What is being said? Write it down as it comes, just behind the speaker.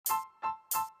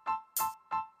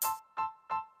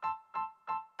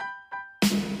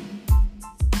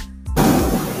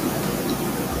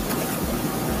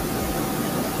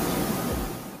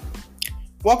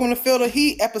Welcome to Feel the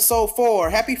Heat, episode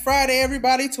 4. Happy Friday,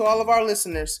 everybody, to all of our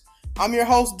listeners. I'm your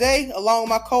host, Day, along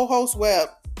with my co-host, Webb.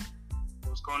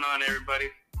 What's going on, everybody?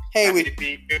 Hey, Happy to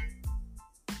be here.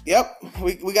 Yep,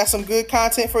 we got some good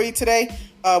content for you today.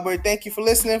 We thank you for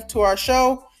listening to our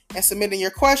show and submitting your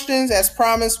questions. As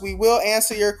promised, we will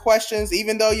answer your questions,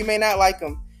 even though you may not like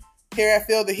them. Here at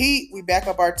Feel the Heat, we back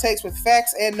up our takes with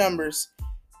facts and numbers.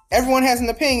 Everyone has an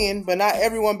opinion, but not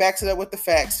everyone backs it up with the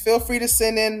facts. Feel free to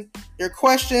send in your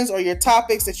questions or your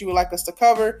topics that you would like us to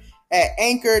cover at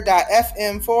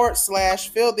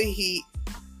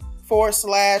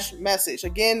anchor.fm/feeltheheat/message.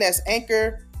 Again, that's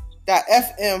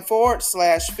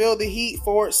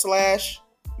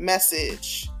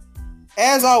anchor.fm/feeltheheat/message.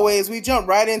 As always, we jump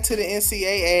right into the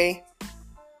NCAA.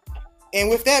 And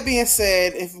with that being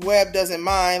said, if Webb doesn't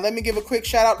mind, let me give a quick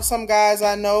shout out to some guys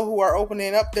I know who are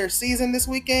opening up their season this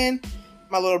weekend.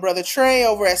 My little brother Trey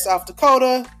over at South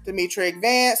Dakota, Demetric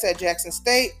Vance at Jackson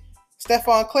State,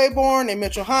 Stephon Claiborne and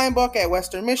Mitchell Heinbuch at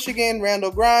Western Michigan,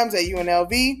 Randall Grimes at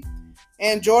UNLV,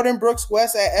 and Jordan Brooks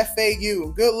West at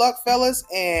FAU. Good luck, fellas,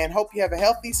 and hope you have a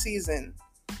healthy season.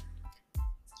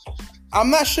 I'm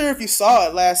not sure if you saw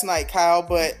it last night, Kyle,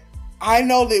 but I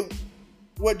know that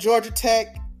what Georgia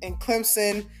Tech and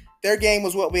Clemson, their game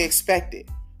was what we expected.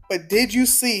 But did you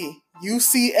see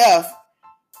UCF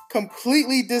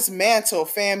completely dismantle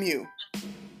FAMU?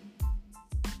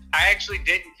 I actually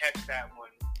didn't catch that one.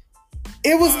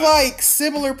 It was like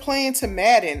similar playing to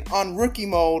Madden on rookie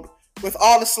mode with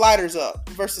all the sliders up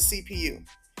versus CPU.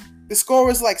 The score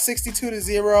was like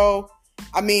 62-0.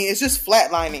 I mean, it's just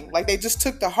flatlining. Like they just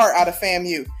took the heart out of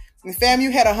FAMU. And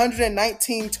FAMU had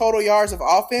 119 total yards of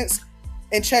offense.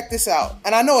 And check this out.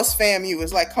 And I know it's FAMU.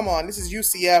 It's like, come on, this is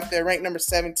UCF. They're ranked number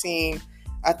 17.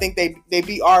 I think they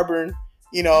beat Auburn.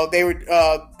 You know, they were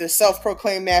the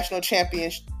self-proclaimed national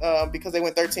champions because they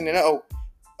went 13-0.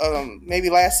 Maybe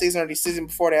last season or the season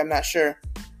before that, I'm not sure.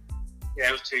 Yeah,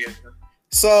 it was 2 years ago.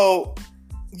 So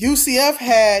UCF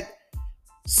had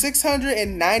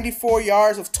 694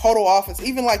 yards of total offense.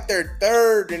 Even like their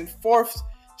third and fourth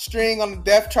string on the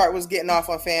depth chart was getting off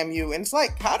on FAMU. And it's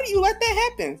like, how do you let that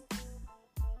happen?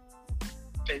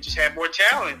 They just had more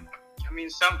talent.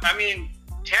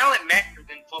 Talent matters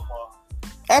in football.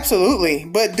 Absolutely.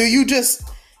 But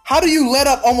how do you let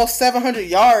up almost 700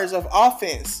 yards of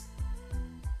offense?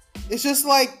 It's just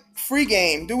like free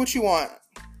game. Do what you want.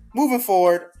 Moving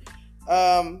forward,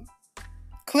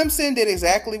 Clemson did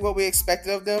exactly what we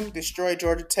expected of them. Destroyed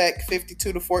Georgia Tech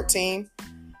 52-14.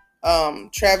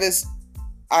 Travis,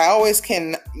 I always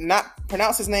can not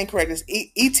pronounce his name correct. It's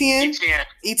Etienne.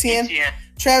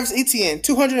 Travis Etienne,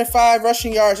 205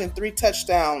 rushing yards and 3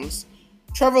 touchdowns.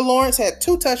 Trevor Lawrence had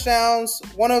 2 touchdowns.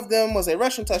 One of them was a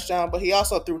rushing touchdown, but he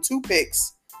also threw 2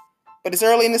 picks. But it's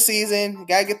early in the season. You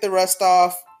got to get the rust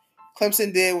off.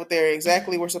 Clemson did what they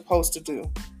exactly were supposed to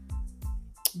do.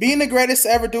 Being the greatest to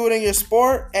ever do it in your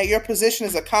sport at your position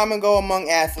is a common goal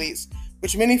among athletes,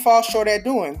 which many fall short at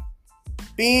doing.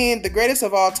 Being the greatest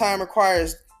of all time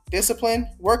requires discipline,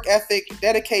 work ethic,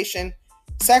 dedication,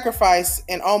 sacrifice,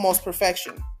 and almost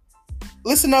perfection.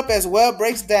 Listen up as Webb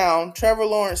breaks down Trevor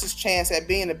Lawrence's chance at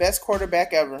being the best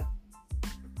quarterback ever.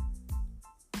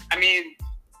 I mean,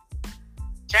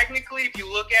 technically, if you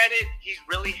look at it, he's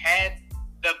really had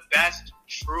the best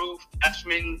true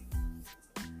freshman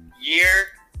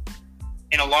year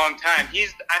in a long time.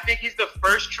 I think he's the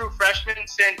first true freshman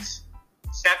since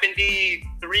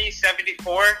 73,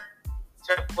 74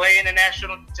 to play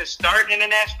to start in a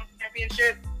national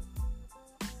championship.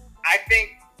 I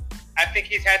think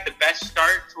he's had the best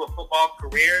start to a football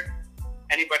career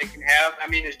anybody can have. I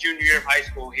mean, his junior year of high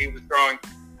school, he was throwing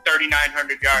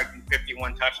 3,900 yards and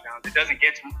 51 touchdowns. It doesn't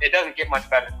get much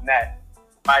better than that.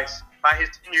 By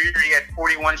his senior year, he had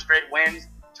 41 straight wins,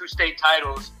 2 state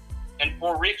titles, and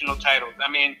 4 regional titles. I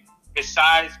mean, his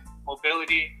size,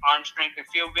 mobility, arm strength, and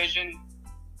field vision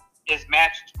is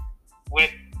matched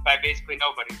by basically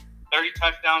nobody. 30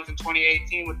 touchdowns in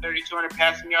 2018 with 3,200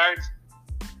 passing yards.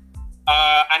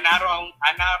 I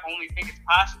not only think it's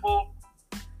possible,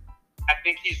 I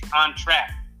think he's on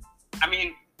track. I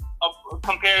mean,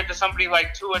 compared to somebody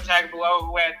like Tua Tagovailoa,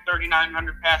 who had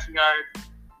 3,900 passing yards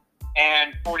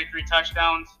and 43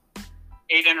 touchdowns,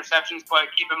 8 interceptions.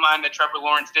 But keep in mind that Trevor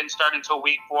Lawrence didn't start until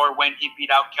week 4 when he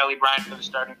beat out Kelly Bryant for the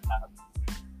starting job.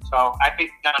 So I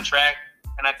think he's on track,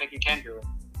 and I think he can do it.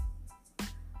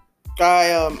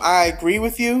 I agree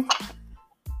with you.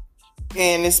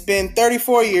 And it's been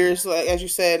 34 years, as you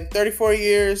said, 34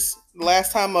 years. The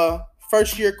last time a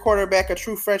first-year quarterback, a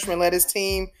true freshman, led his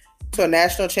team to a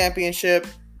national championship.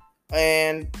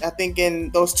 And I think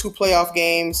in those 2 playoff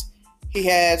games, he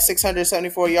had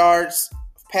 674 yards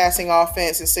passing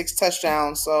offense and 6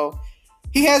 touchdowns. So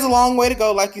he has a long way to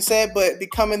go, like you said, but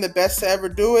becoming the best to ever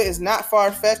do it is not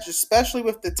far-fetched, especially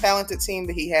with the talented team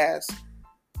that he has.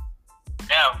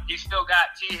 Yeah, he still got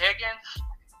T. Higgins.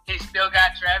 He still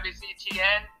got Travis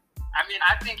Etienne. I mean,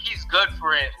 I think he's good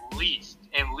for at least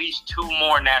 2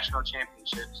 more national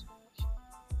championships.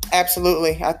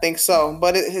 Absolutely, I think so.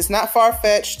 But it's not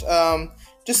far-fetched.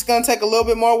 Just going to take a little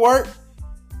bit more work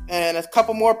and a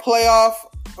couple more playoff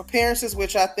appearances,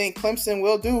 which I think Clemson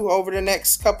will do over the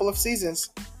next couple of seasons.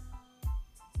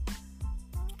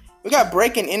 We got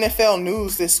breaking NFL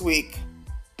news this week.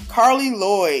 Carly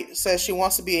Lloyd says she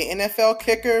wants to be an NFL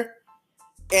kicker.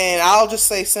 And I'll just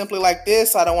say simply like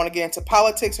this. I don't want to get into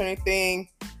politics or anything.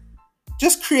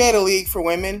 Just create a league for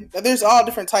women. There's all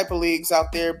different type of leagues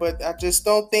out there, but I just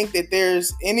don't think that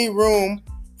there's any room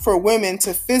for women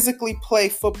to physically play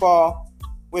football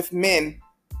with men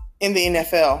in the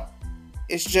NFL.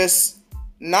 It's just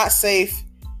not safe.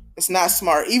 It's not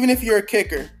smart. Even if you're a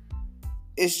kicker,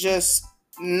 it's just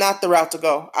not the route to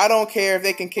go. I don't care if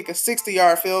they can kick a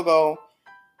 60-yard field goal.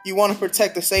 You want to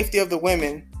protect the safety of the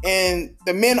women. And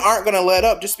the men aren't going to let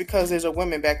up just because there's a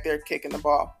woman back there kicking the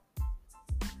ball.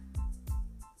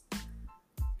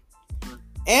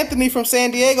 Anthony from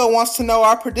San Diego wants to know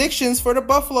our predictions for the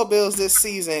Buffalo Bills this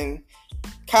season.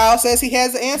 Kyle says he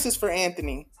has the answers for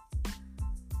Anthony.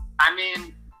 I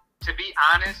mean, to be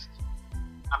honest,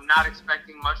 I'm not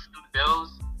expecting much from the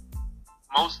Bills,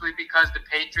 mostly because the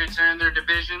Patriots are in their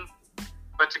division.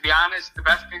 But to be honest, the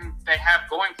best thing they have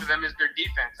going for them is their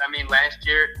defense. I mean, last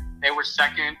year they were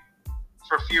second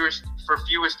for fewest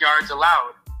yards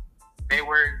allowed. They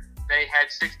had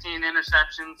 16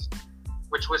 interceptions,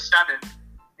 which was 7th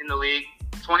in the league.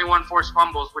 21 forced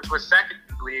fumbles, which was 2nd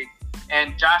in the league.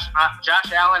 And Josh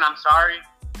Allen, I'm sorry,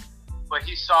 but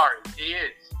he's sorry. He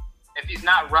is. If he's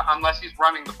not, unless he's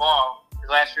running the ball, because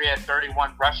last year he had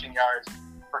 31 rushing yards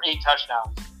for 8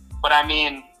 touchdowns. But I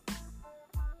mean,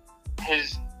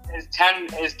 his 10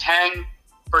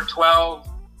 for 12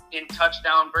 in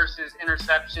touchdown versus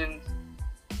interceptions,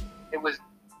 it was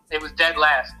dead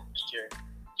last year.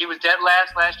 He was dead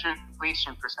last year in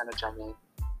completion percentage, I mean.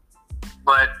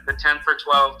 But the 10 for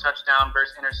 12 touchdown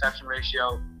versus interception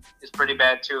ratio is pretty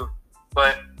bad too.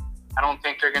 But I don't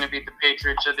think they're going to beat the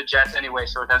Patriots or the Jets anyway,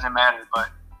 so it doesn't matter. But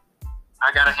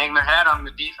I got to hang their hat on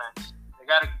the defense.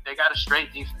 They got a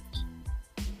straight defense.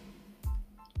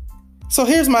 So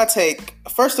here's my take.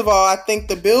 First of all, I think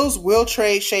the Bills will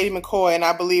trade Shady McCoy, and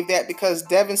I believe that because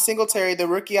Devin Singletary, the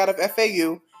rookie out of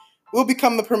FAU, will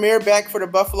become the premier back for the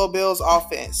Buffalo Bills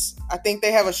offense. I think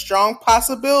they have a strong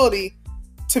possibility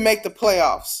to make the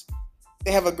playoffs.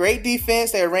 They have a great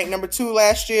defense. They were ranked number 2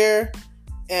 last year,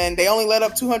 and they only let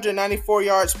up 294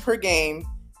 yards per game,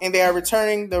 and they are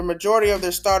returning the majority of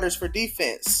their starters for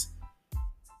defense.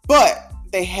 But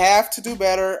they have to do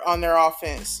better on their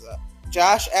offense.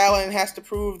 Josh Allen has to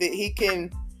prove that he can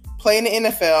play in the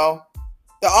NFL.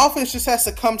 The offense just has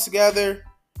to come together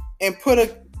and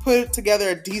put together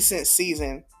a decent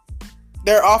season.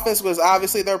 Their offense was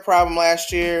obviously their problem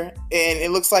last year, and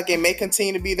it looks like it may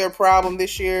continue to be their problem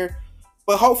this year.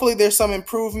 But hopefully there's some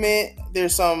improvement.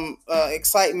 There's some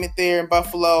excitement there in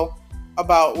Buffalo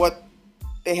about what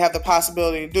they have the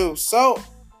possibility to do. So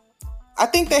I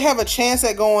think they have a chance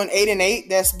at going 8-8.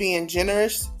 That's being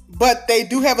generous. But they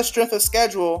do have a strength of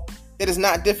schedule that is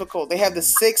not difficult. They have the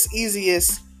 6th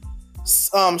easiest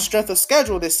strength of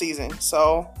schedule this season.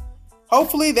 So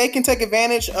hopefully they can take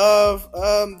advantage of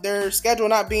their schedule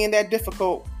not being that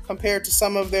difficult compared to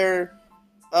some of their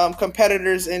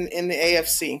competitors in the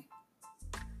AFC.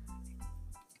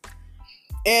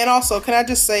 And also, can I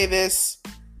just say this?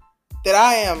 That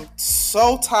I am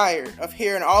so tired of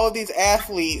hearing all of these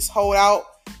athletes hold out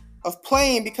of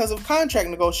playing because of contract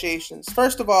negotiations.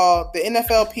 First of all, the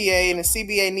NFLPA and the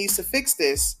CBA needs to fix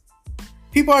this.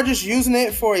 People are just using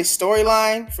it for a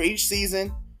storyline for each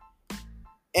season.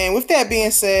 And with that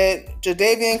being said,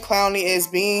 Jadeveon Clowney is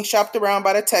being shopped around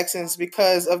by the Texans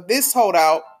because of this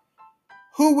holdout.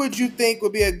 Who would you think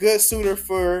would be a good suitor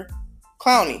for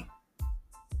Clowney?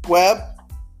 Webb?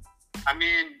 I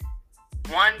mean,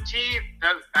 one team,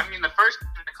 the first thing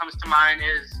that comes to mind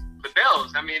is the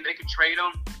Bills. I mean, they could trade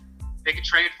him. They could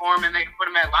trade for him and they could put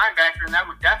him at linebacker, and that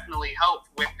would definitely help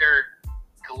with their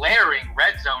glaring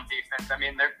red zone defense. I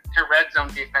mean, their red zone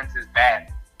defense is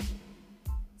bad.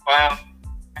 Well,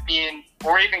 I mean,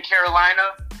 or even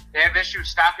Carolina, they have issues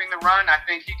stopping the run. I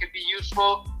think he could be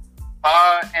useful.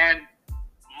 And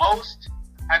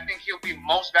I think he'll be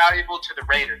most valuable to the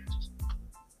Raiders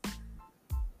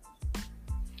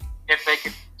if they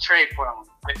could trade for him.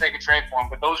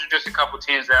 But those are just a couple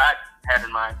teams that I had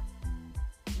in mind.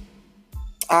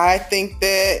 I think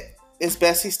that it's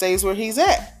best he stays where he's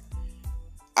at.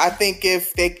 I think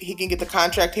if he can get the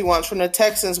contract he wants from the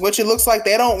Texans, which it looks like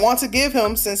they don't want to give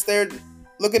him since they're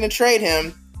looking to trade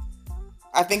him,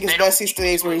 I think it's best he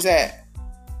stays where he's at.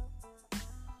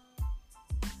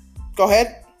 Go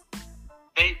ahead.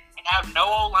 They have no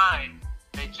O-line.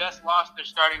 They just lost their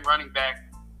starting running back.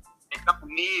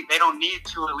 They don't need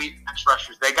two elite pass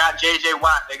rushers. They got J.J.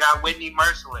 Watt. They got Whitney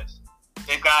Merciless.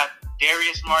 They've got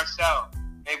Darius Marcel.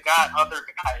 They've got other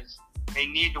guys. They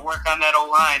need to work on that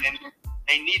O-line, and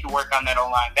they need to work on that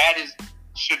O-line. That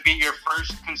should be your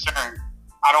first concern.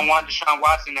 I don't want Deshaun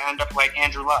Watson to end up like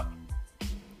Andrew Luck.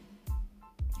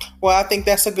 Well, I think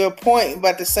that's a good point,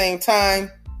 but at the same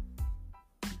time,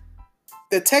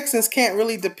 the Texans can't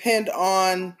really depend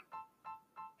on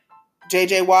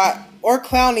J.J. Watt or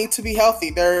Clowney to be healthy.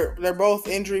 They're both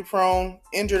injury prone,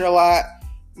 injured a lot,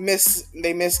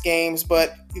 they miss games,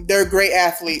 but they're great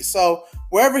athletes. So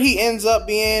wherever he ends up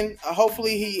being,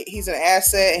 hopefully he's an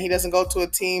asset and he doesn't go to a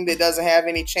team that doesn't have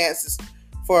any chances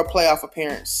for a playoff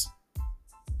appearance.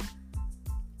 All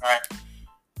right.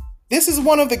 This is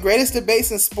one of the greatest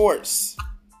debates in sports.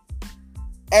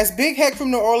 As Big Heck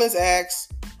from New Orleans asks,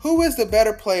 who is the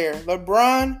better player,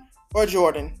 LeBron or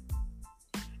Jordan?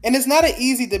 And it's not an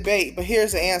easy debate, but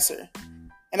here's the answer.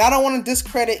 And I don't want to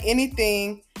discredit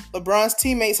anything LeBron's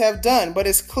teammates have done, but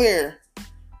it's clear.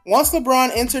 Once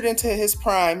LeBron entered into his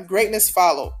prime, greatness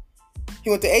followed. He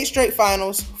went to 8 straight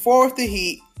finals, 4 with the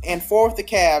Heat, and 4 with the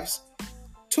Cavs.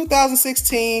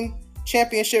 2016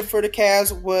 championship for the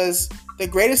Cavs was the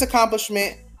greatest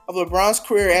accomplishment of LeBron's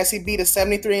career as he beat a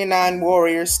 73-9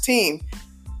 Warriors team.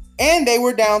 And they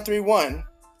were down 3-1.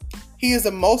 He is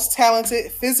the most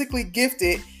talented, physically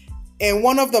gifted, and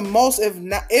one of the most,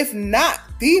 if not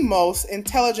the most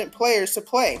intelligent players to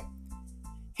play.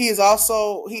 He is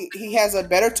also he has a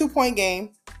better 2-point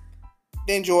game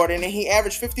than Jordan, and he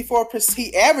averages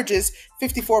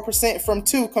 54% from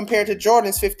 2 compared to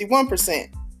Jordan's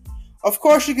 51%. Of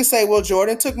course, you could say, well,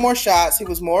 Jordan took more shots, he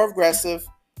was more aggressive,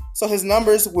 so his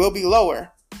numbers will be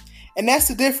lower. And that's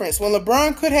the difference. When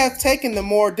LeBron could have taken the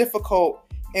more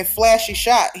difficult and flashy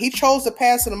shot, he chose to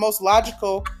pass to the most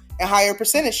logical and higher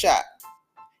percentage shot.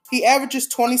 He averages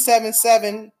 27,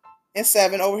 7, and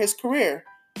 7 over his career.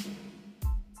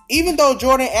 Even though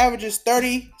Jordan averages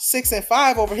 36 and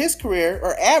 5 over his career,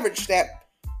 or averaged that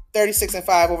 36 and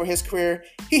 5 over his career,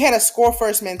 he had a score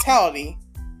first mentality.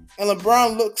 And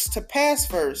LeBron looks to pass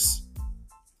first.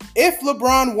 If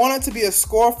LeBron wanted to be a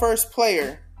score first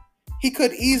player, he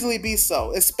could easily be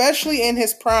so, especially in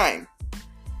his prime.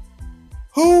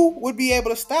 Who would be able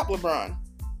to stop LeBron?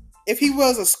 If he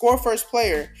was a score first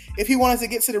player, if he wanted to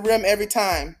get to the rim every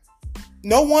time,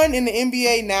 no one in the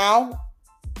NBA now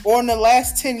or in the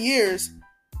last 10 years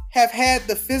have had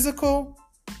the physical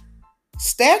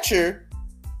stature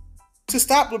to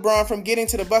stop LeBron from getting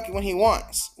to the bucket when he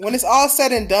wants. When it's all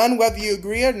said and done, whether you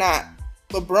agree or not,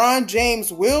 LeBron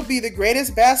James will be the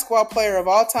greatest basketball player of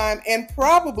all time and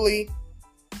probably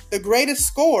the greatest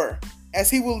scorer,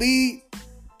 as he will lead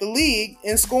the league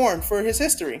in scoring for his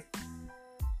history.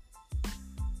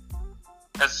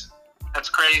 That's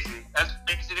crazy. That's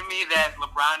crazy to me that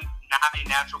LeBron not a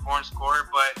natural born scorer,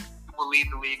 but he will lead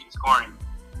the league in scoring.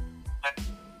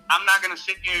 I'm not going to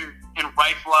sit here and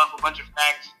rifle off a bunch of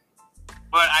facts,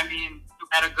 but I mean, you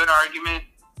had a good argument,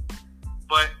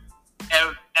 but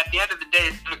at the end of the day,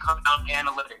 it's going to come down to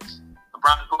analytics.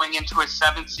 LeBron going into his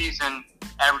 7th season,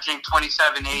 averaging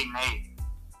 27, 8, and 8.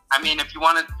 I mean, if you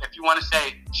want to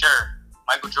say, sure,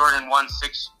 Michael Jordan won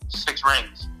six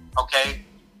rings, okay?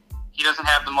 He doesn't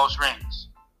have the most rings,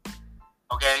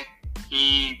 okay?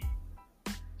 He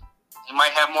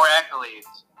might have more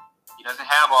accolades. He doesn't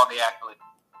have all the accolades.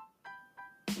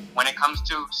 When it comes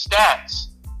to stats,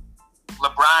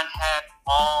 LeBron had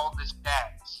all the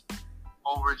stats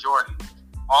over Jordan,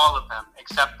 all of them,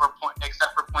 except for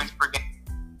points per game.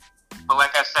 But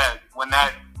like I said, when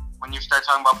you start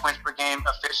talking about points per game,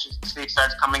 efficiency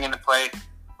starts coming into play.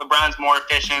 LeBron's more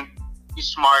efficient. He's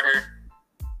smarter.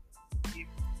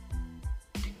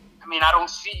 I don't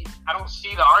see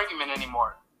the argument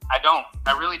anymore. I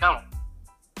really don't.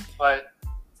 But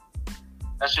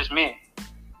that's just me.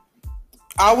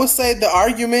 I would say the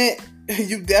argument,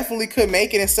 you definitely could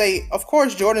make it and say, of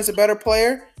course, Jordan's a better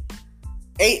player.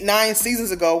 8-9 seasons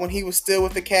ago when he was still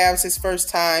with the Cavs his first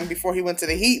time before he went to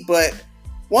the Heat. But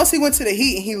once he went to the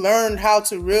Heat, he learned how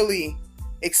to really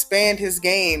expand his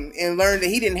game and learned that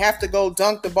he didn't have to go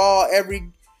dunk the ball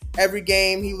every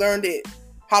game. He learned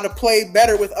how to play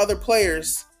better with other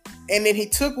players. And then he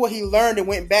took what he learned and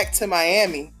went back to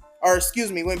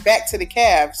went back to the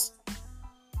Cavs.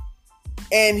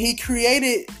 And he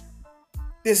created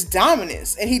this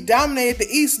dominance, and he dominated the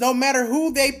East no matter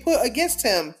who they put against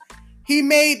him. He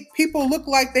made people look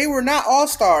like they were not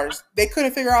all-stars. They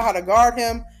couldn't figure out how to guard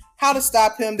him, how to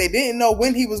stop him. They didn't know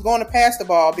when he was going to pass the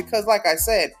ball because, like I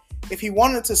said, if he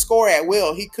wanted to score at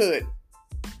will, he could.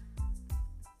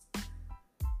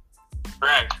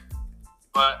 Correct.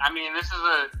 But I mean, this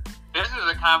is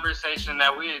a conversation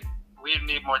that we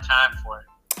need more time for.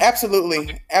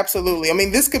 Absolutely. I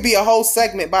mean, this could be a whole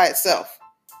segment by itself.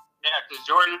 Yeah, because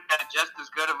Jordan had just as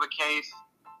good of a case.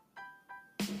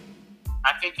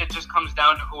 I think it just comes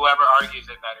down to whoever argues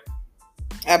it better.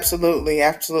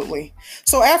 Absolutely.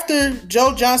 So after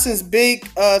Joe Johnson's big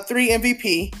 3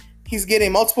 MVP, he's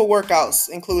getting multiple workouts,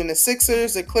 including the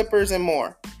Sixers, the Clippers, and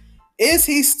more. Is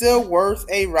he still worth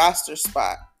a roster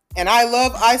spot? And I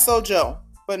love ISO Joe,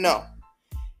 but no.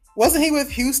 Wasn't he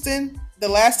with Houston the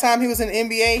last time he was in the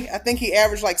NBA? I think he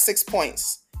averaged like 6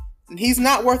 points. And he's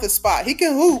not worth a spot. He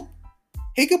can hoop.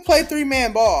 He could play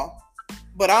 3-man ball.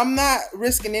 But I'm not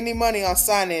risking any money on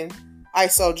signing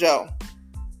ISO Joe.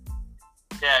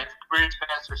 Yeah, his career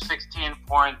stats are 16,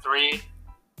 4, and 3.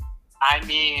 I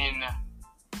mean,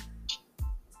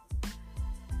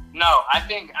 no, I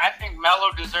think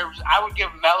Melo deserves. I would give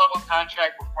Melo a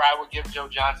contract before I would give Joe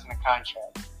Johnson a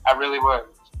contract. I really would.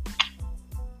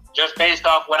 Just based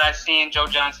off what I've seen Joe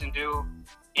Johnson do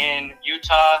in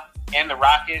Utah and the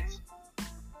Rockets.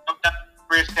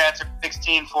 Career stats are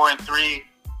 16, 4, and 3.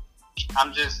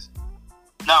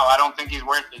 I don't think he's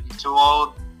worth it. He's too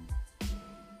old.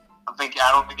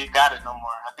 I don't think he's got it no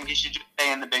more. I think he should just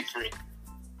stay in the big 3.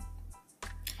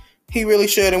 He really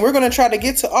should. And we're going to try to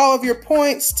get to all of your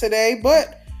points today,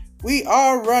 but we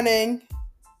are running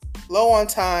low on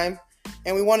time,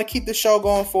 and we want to keep the show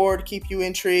going forward, keep you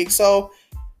intrigued. So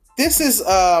this is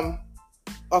a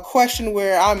question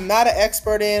where I'm not an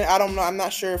expert in. I don't know. I'm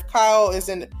not sure if Kyle is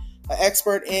an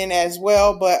expert in as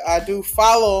well, but I do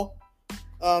follow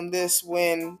this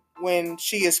when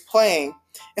she is playing.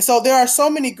 And so there are so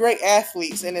many great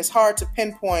athletes, and it's hard to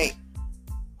pinpoint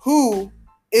who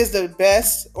is the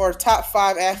best or top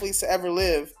 5 athletes to ever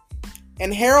live.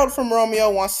 And Harold from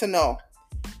Romeo wants to know,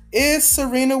 is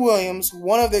Serena Williams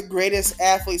one of the greatest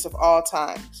athletes of all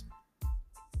times?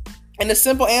 And the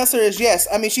simple answer is yes.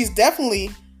 I mean, she's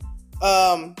definitely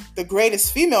the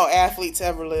greatest female athlete to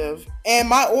ever live. And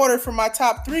my order for my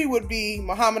top 3 would be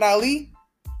Muhammad Ali,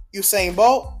 Usain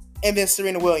Bolt, and then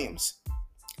Serena Williams.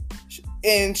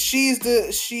 And she's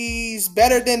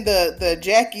better than the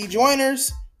Jackie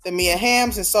Joyners, the Mia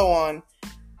Hamms, and so on.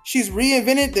 She's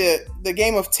reinvented the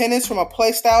game of tennis from a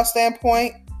play style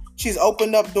standpoint. She's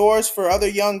opened up doors for other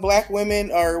young black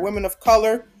women or women of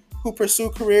color who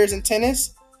pursue careers in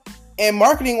tennis. And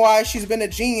marketing-wise, she's been a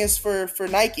genius for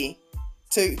Nike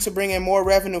to bring in more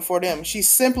revenue for them. She's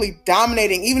simply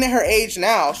dominating, even at her age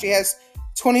now. She has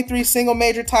 23 single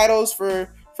major titles for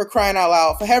crying out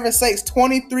loud. For heaven's sakes,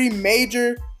 23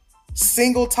 major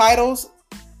single titles.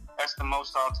 That's the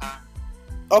most all time.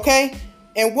 Okay?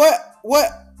 And what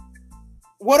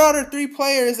are the 3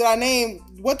 players that I named?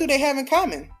 What do they have in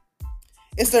common?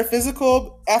 It's their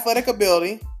physical, athletic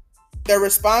ability, their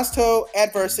response to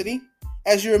adversity.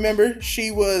 As you remember, she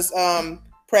was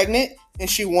pregnant and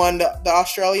she won the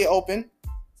Australia Open.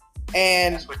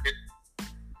 And that's what did.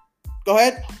 Go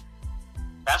ahead.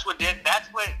 That's what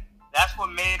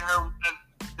made her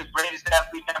the greatest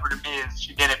athlete ever to me. Is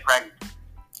she did it pregnant.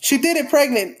 She did it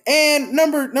pregnant. And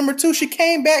number 2, she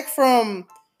came back from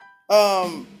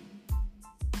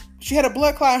she had a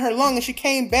blood clot in her lung, and she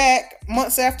came back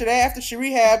months after that, after she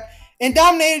rehabbed, and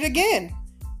dominated again.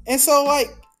 And so, like,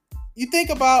 you think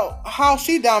about how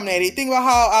she dominated. You think about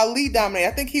how Ali dominated.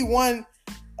 I think he won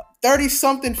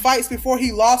 30-something fights before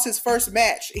he lost his first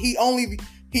match. He only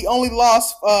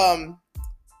lost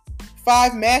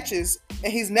 5 matches,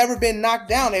 and he's never been knocked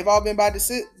down. They've all been by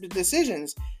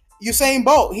decisions. Usain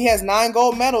Bolt, he has 9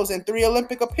 gold medals and 3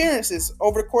 Olympic appearances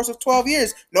over the course of 12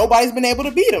 years. Nobody's been able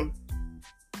to beat him.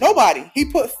 Nobody. He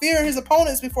put fear in his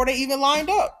opponents before they even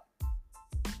lined up.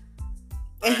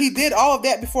 And he did all of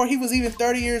that before he was even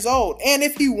 30 years old. And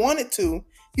if he wanted to,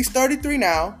 he's 33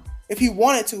 now. If he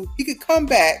wanted to, he could come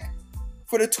back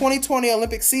for the 2020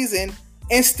 Olympic season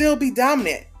and still be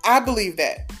dominant. I believe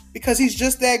that because he's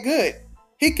just that good.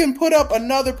 He can put up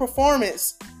another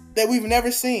performance that we've never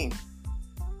seen.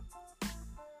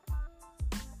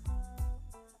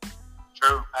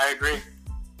 True. I agree.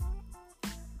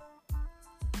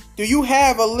 Do you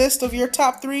have a list of your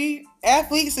top 3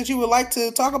 athletes that you would like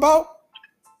to talk about?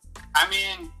 I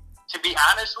mean, to be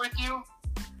honest with you,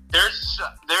 there's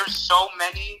so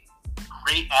many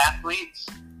great athletes.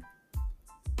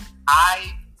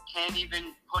 I can't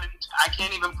even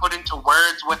put into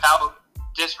words without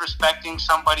disrespecting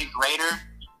somebody greater,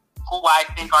 who I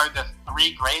think are the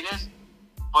three greatest.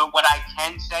 But what I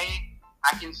can say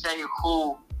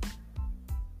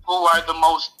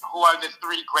who are the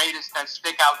three greatest that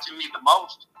stick out to me the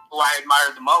most, who I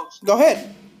admire the most. Go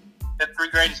ahead. The three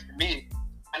greatest to me.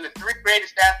 And the three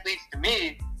greatest athletes to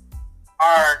me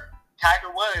are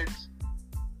Tiger Woods,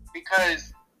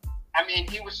 because, I mean,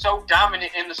 he was so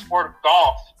dominant in the sport of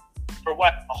golf for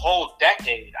a whole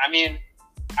decade. I mean,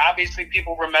 obviously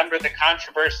people remember the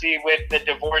controversy with the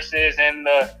divorces and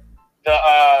the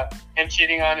him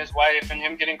cheating on his wife and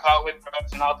him getting caught with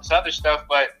drugs and all this other stuff,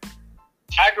 but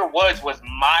Tiger Woods was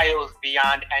miles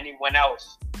beyond anyone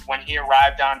else when he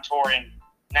arrived on tour in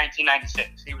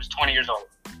 1996. He was 20 years old.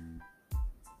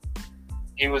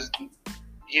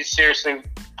 He's seriously,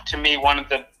 to me, one of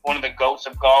the GOATs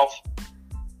of golf.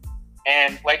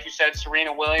 And like you said,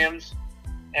 Serena Williams,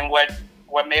 and what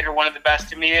made her one of the best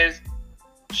to me is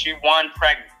she won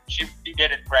pregnant. She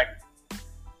did it pregnant.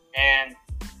 And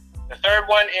the third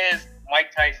one is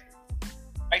Mike Tyson.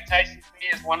 Mike Tyson to me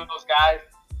is one of those guys,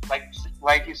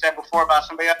 like you said before about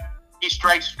somebody else, he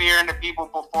strikes fear into people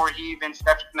before he even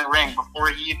steps in the ring, before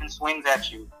he even swings at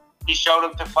you. He showed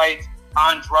up to fights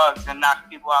on drugs and knocked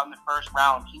people out in the first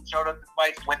round. He showed up to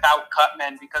fights without cut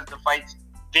men because the fights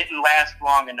didn't last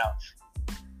long enough.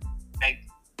 Like,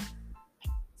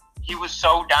 he was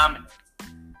so dominant.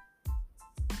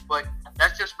 But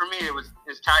that's just for me.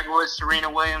 It's Tiger Woods,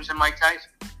 Serena Williams, and Mike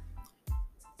Tyson.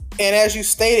 And as you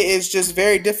stated, it's just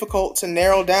very difficult to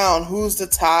narrow down who's the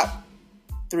top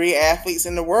three athletes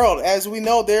in the world. As we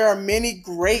know, there are many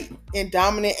great and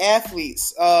dominant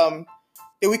athletes that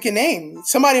we can name.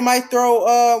 Somebody might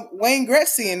throw Wayne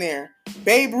Gretzky in there,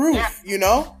 Babe Ruth, you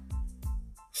know?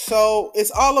 So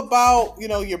it's all about,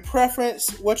 your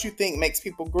preference, what you think makes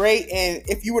people great. And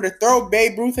if you were to throw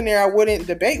Babe Ruth in there, I wouldn't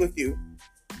debate with you.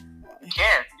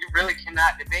 You really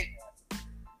cannot debate that.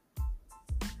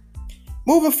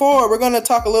 Moving forward, we're going to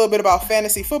talk a little bit about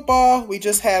fantasy football. We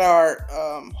just had our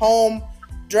home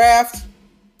draft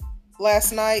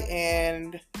last night,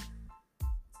 and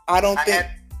I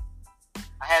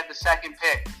had the second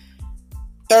pick.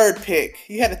 Third pick.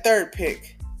 You had a third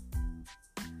pick.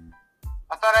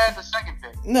 I thought I had the second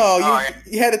pick. No,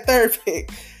 you had a third pick.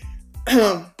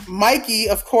 Mikey,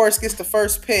 of course, gets the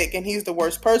first pick, and he's the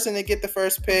worst person to get the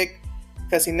first pick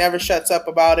because he never shuts up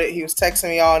about it. He was texting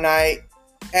me all night,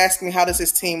 asking me how does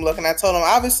his team look, and I told him,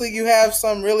 obviously you have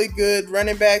some really good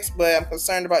running backs, but I'm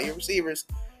concerned about your receivers.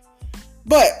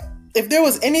 But if there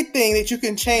was anything that you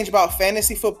can change about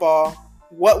fantasy football,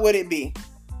 what would it be?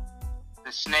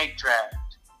 The snake draft.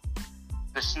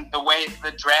 The way,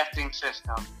 the drafting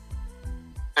system.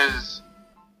 Because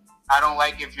I don't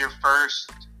like if you're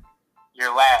first,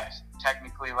 you're last.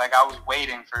 Technically, like, I was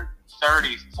waiting for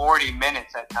 30, 40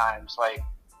 minutes at times. Like,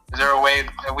 is there a way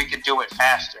that we could do it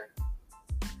faster?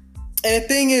 And the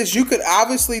thing is, you could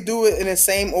obviously do it in the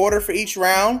same order for each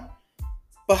round,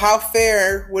 but how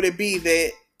fair would it be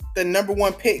that the number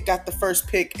one pick got the first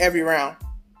pick every round?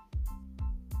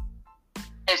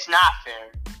 It's not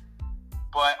fair.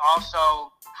 But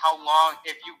also, how long,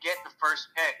 if you get the first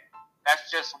pick,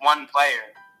 that's just one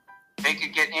player. They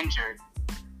could get injured.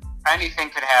 Anything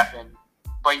could happen.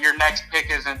 But your next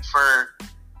pick isn't for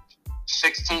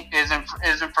 16,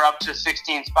 isn't for up to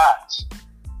 16 spots.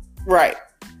 Right.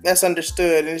 That's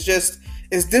understood.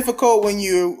 It's difficult when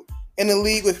you in a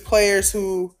league with players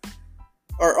who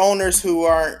or owners who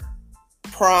aren't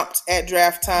prompt at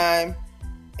draft time.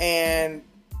 And,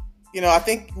 I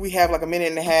think we have like a minute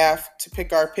and a half to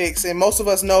pick our picks. And most of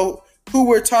us know who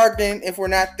we're targeting if we're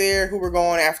not there, who we're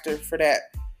going after for that.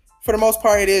 For the most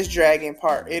part, it is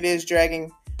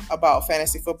dragging about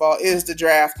fantasy football is the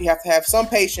draft. You have to have some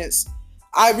patience.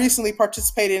 I recently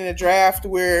participated in a draft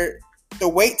where the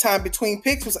wait time between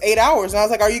picks was 8 hours. And I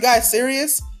was like, are you guys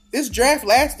serious? This draft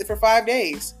lasted for 5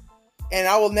 days. And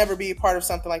I will never be a part of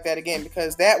something like that again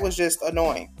because that was just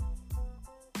annoying.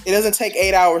 It doesn't take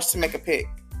 8 hours to make a pick.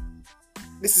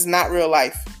 This is not real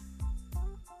life.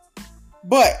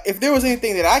 But if there was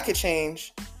anything that I could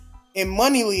change, in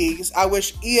money leagues, I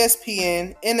wish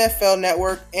ESPN, NFL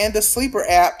Network, and the Sleeper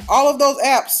app, all of those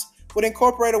apps would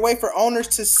incorporate a way for owners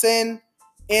to send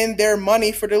in their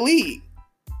money for the league.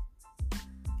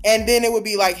 And then it would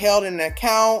be like held in an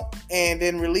account and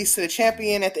then released to the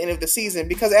champion at the end of the season.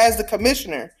 Because as the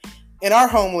commissioner in our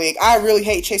home league, I really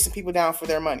hate chasing people down for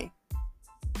their money.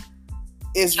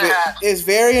 It's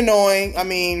very annoying. I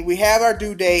mean, we have our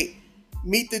due date.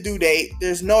 Meet the due date.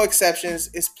 There's no exceptions.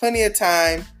 It's plenty of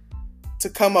time to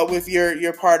come up with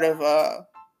your part of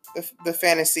the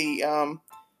fantasy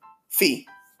fee.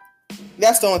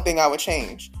 That's the only thing I would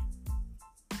change.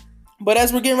 But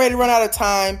as we're getting ready to run out of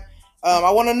time,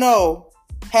 I want to know,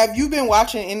 have you been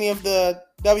watching any of the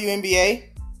WNBA?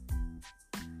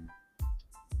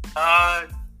 No,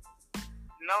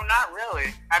 not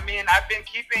really. I mean, I've been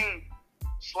keeping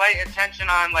slight attention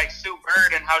on like Sue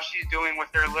Bird and how she's doing with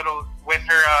her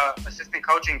assistant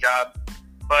coaching job,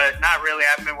 but not really. I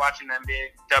haven't been watching the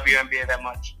WNBA that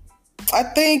much. I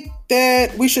think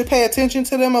that we should pay attention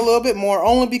to them a little bit more,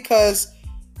 only because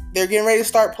they're getting ready to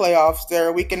start playoffs. They're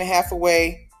a week and a half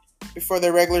away before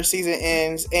their regular season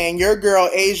ends, and your girl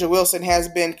A'ja Wilson has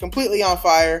been completely on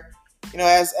fire. You know,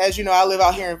 as you know, I live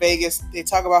out here in Vegas. They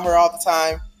talk about her all the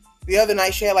time. The other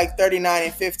night, she had like 39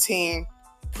 and 15,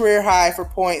 career high for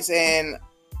points, and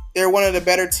they're one of the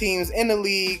better teams in the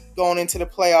league going into the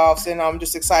playoffs. And I'm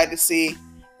just excited to see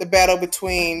the battle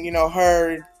between, you know,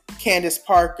 her, Candace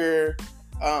Parker,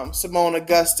 Simone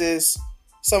Augustus,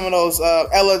 some of those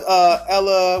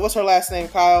Ella. What's her last name,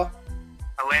 Kyle?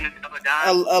 Elena Delle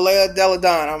Donne. Elena Delle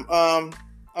Donne.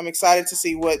 I'm excited to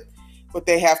see what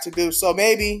they have to do. So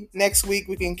maybe next week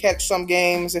we can catch some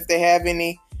games if they have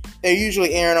any. They're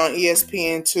usually airing on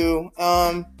ESPN too,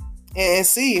 and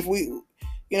see if we,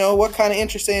 you know, what kind of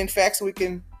interesting facts we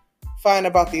can find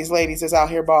about these ladies that's out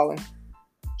here balling.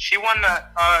 She won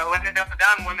Elena Delle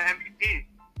Donne won the MVP.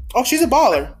 Oh, she's a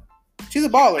baller. She's a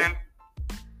baller.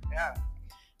 Yeah.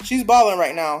 She's balling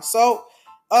right now. So,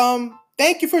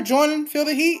 thank you for joining Feel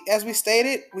the Heat. As we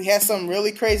stated, we had some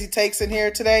really crazy takes in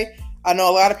here today. I know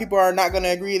a lot of people are not going to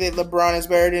agree that LeBron is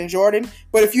better than Jordan,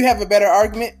 but if you have a better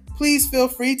argument, please feel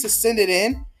free to send it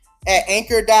in at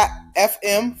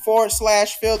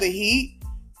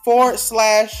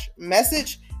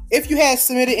anchor.fm/feeltheheat/message. If you had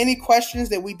submitted any questions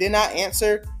that we did not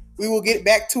answer, we will get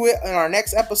back to it in our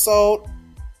next episode.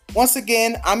 Once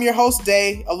again, I'm your host,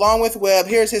 Day, along with Webb.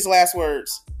 Here's his last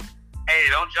words. Hey,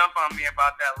 don't jump on me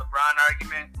about that LeBron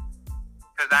argument,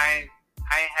 because I ain't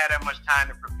had that much time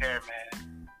to prepare,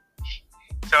 man.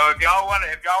 So if y'all want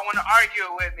to argue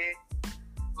it with me,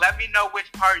 let me know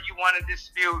which part you want to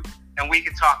dispute, and we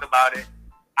can talk about it.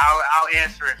 I'll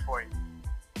answer it for you.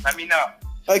 Let me know.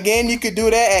 Again, you could do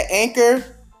that at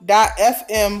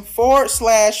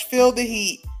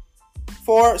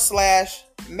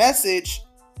anchor.fm/feeltheheat/message.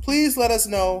 Please let us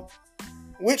know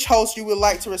which host you would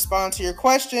like to respond to your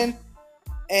question,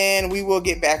 and we will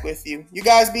get back with you. You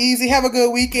guys be easy. Have a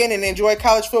good weekend and enjoy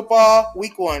college football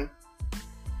week 1.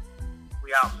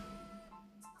 We out.